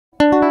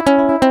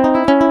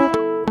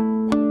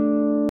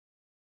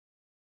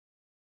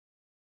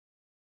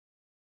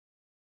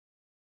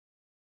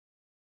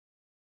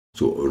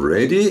So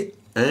ready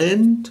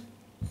and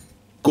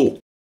go.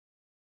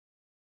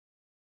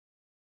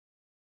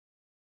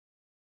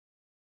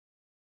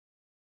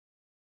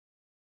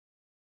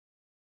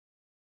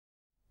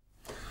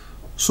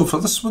 So for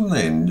this one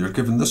then, you're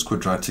given this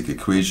quadratic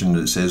equation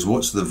that says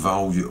what's the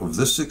value of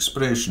this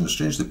expression?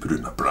 Strangely put it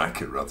in a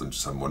bracket rather than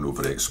just 1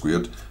 over x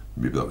squared.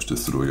 Maybe that was to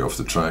throw you off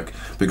the track.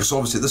 Because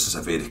obviously this is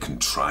a very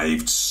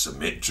contrived,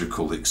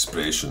 symmetrical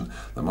expression.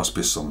 There must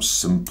be some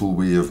simple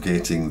way of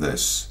getting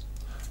this.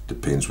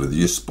 Depends whether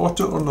you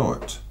spot it or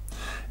not.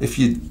 If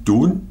you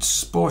don't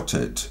spot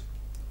it,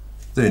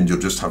 then you'll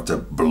just have to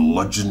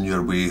bludgeon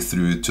your way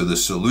through to the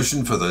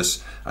solution for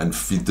this and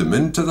feed them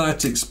into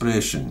that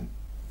expression.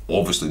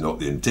 Obviously not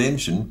the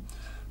intention,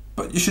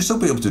 but you should still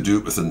be able to do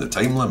it within the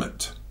time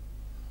limit.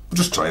 We'll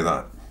just try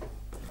that.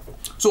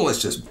 So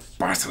let's just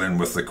batter in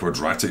with the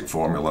quadratic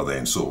formula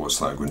then. So what's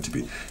that going to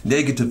be?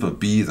 Negative of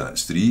b,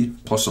 that's 3,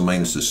 plus or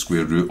minus the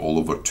square root all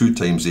over 2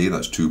 times a,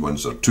 that's 2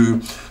 ones are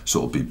 2. So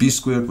it'll be b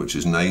squared, which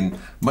is 9,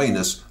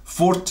 minus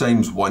 4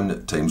 times 1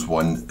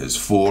 is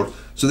 4.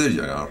 So there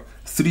you are,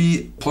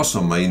 3 plus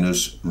or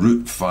minus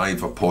root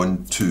 5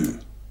 upon 2.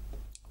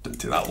 Didn't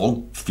take that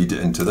long. Feed it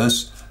into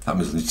this. That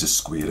means I need to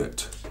square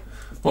it.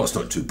 Well, it's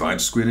not too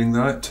bad squaring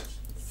that.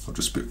 I'll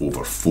just be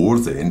over 4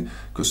 then,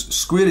 because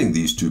squaring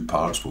these two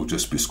parts will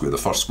just be square the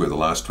first, square the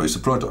last, twice the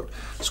product.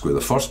 Square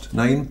the first,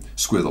 9,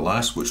 square the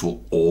last, which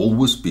will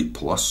always be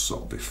plus, so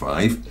it'll be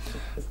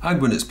 5.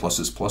 And when it's plus,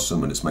 it's plus, and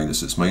when it's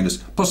minus,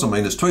 plus or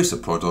minus twice the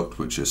product,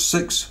 which is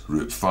 6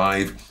 root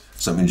 5.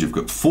 So that means you've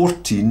got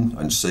 14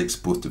 and 6,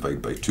 both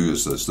divided by 2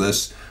 as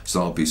this. So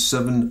that'll be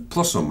 7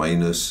 plus or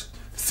minus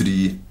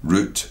 3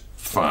 root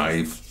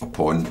 5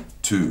 upon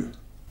 2.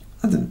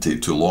 That didn't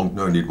take too long,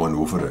 now I need 1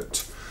 over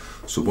it.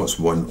 So what's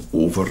 1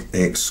 over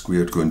x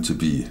squared going to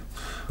be?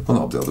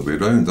 Well, that'll be the other way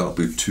around, that'll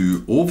be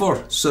 2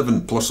 over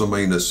 7 plus or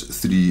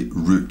minus 3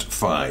 root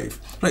 5.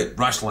 Right,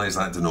 rationalise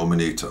that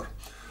denominator.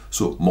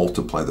 So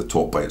multiply the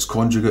top by its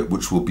conjugate,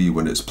 which will be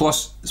when it's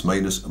plus, it's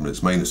minus, and when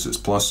it's minus, it's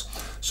plus.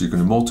 So you're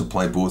going to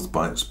multiply both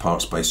by its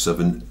parts by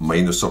 7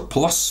 minus or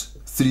plus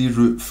 3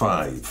 root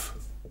 5.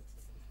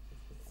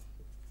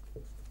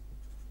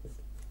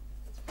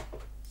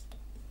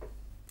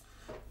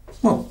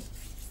 Well,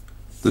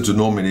 the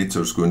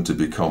denominator is going to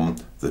become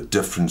the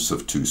difference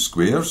of 2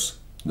 squares,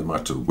 no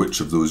matter which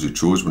of those you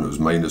chose. When it was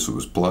minus, it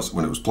was plus.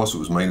 When it was plus, it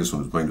was minus.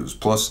 When it was minus, it was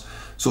plus.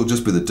 So it'll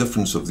just be the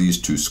difference of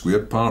these 2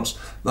 squared parts.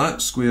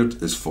 That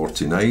squared is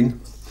 49.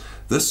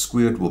 This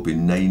squared will be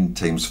 9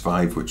 times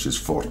 5, which is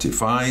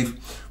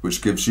 45,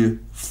 which gives you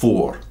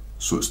 4.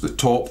 So it's the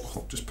top,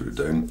 I'll just put it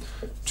down,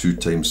 2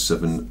 times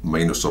 7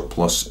 minus or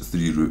plus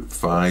 3 root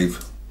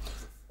 5.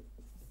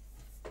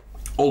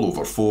 All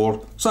over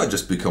 4, so that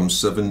just becomes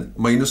 7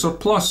 minus or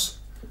plus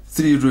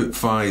 3 root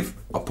 5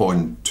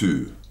 upon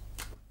 2.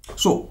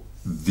 So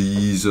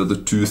these are the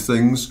 2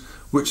 things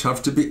which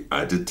have to be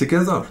added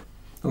together.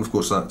 And of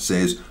course that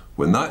says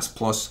when that's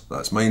plus,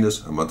 that's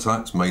minus, and when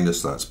that's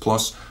minus, that's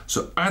plus.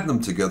 So add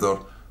them together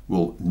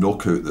will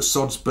knock out the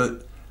surds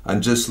bit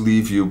and just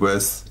leave you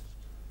with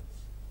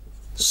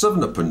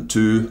 7 upon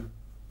 2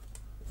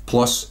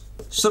 plus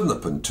 7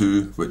 upon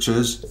 2, which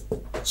is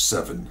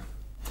 7.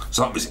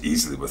 So that was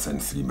easily within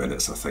 3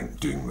 minutes, I think,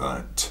 doing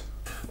that.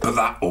 But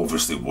that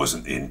obviously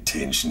wasn't the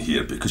intention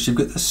here, because you've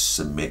got this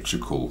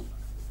symmetrical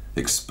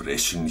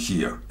expression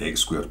here, x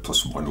squared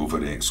plus 1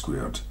 over x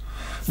squared.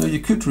 Now you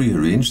could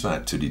rearrange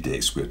that to read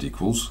x squared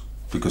equals,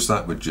 because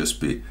that would just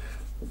be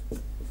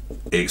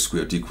x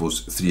squared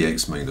equals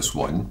 3x minus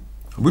 1.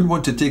 I wouldn't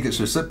want to take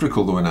its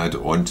reciprocal though and add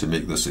it on to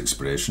make this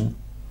expression.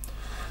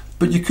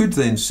 But you could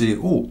then say,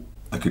 oh,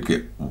 I could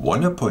get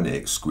 1 upon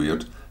x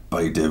squared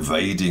by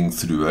dividing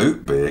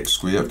throughout by x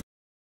squared.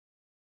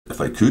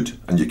 If I could,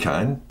 and you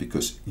can,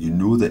 because you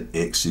know that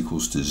x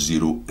equals to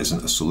 0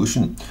 isn't a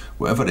solution.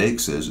 Whatever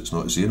x is, it's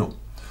not 0.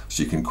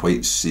 So you can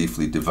quite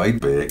safely divide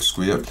by x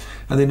squared.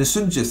 And then as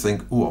soon as you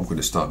think, oh, I'm going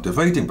to start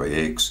dividing by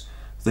x,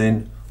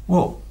 then,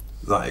 well,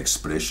 that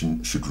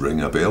expression should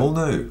ring a bell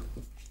now.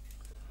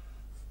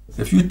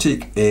 If you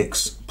take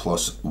x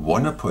plus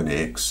 1 upon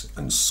x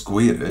and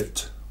square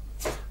it,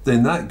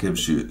 then that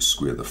gives you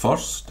square the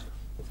first,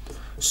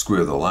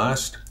 square the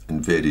last,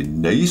 and very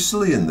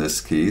nicely in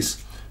this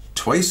case,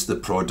 twice the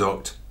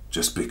product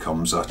just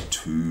becomes a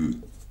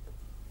 2.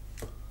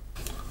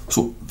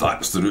 So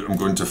that's the route I'm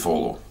going to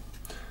follow.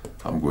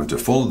 I'm going to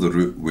follow the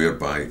route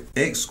whereby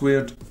x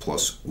squared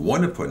plus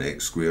 1 upon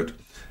x squared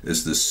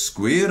is the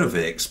square of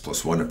x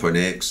plus 1 upon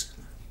x,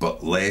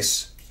 but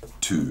less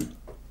 2.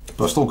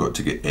 But I've still got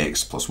to get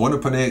x plus 1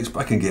 upon x, but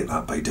I can get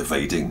that by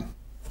dividing.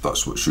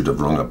 That's what should have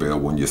rung a bell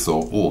when you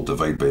thought, oh, I'll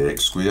divide by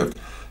x squared.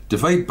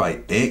 Divide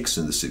by x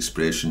in this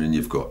expression and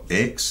you've got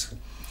x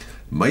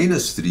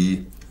minus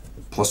 3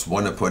 plus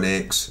 1 upon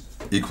x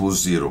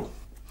equals 0.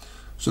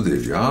 So there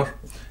you are.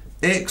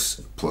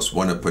 X plus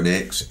 1 upon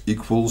x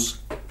equals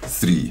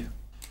 3.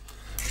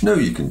 Now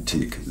you can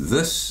take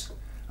this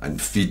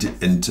and feed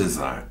it into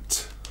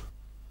that.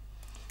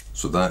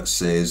 So that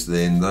says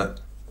then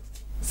that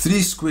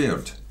 3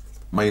 squared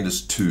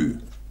minus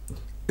 2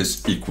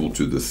 is equal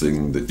to the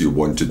thing that you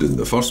wanted in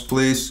the first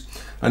place.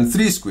 And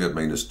 3 squared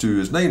minus 2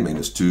 is 9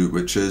 minus 2,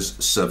 which is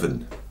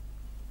 7.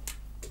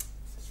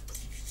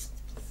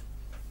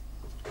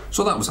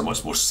 So that was a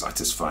much more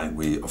satisfying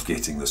way of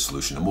getting the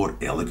solution, a more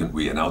elegant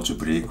way, an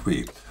algebraic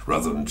way,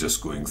 rather than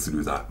just going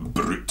through that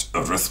brute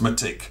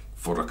arithmetic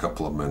for a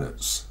couple of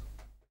minutes.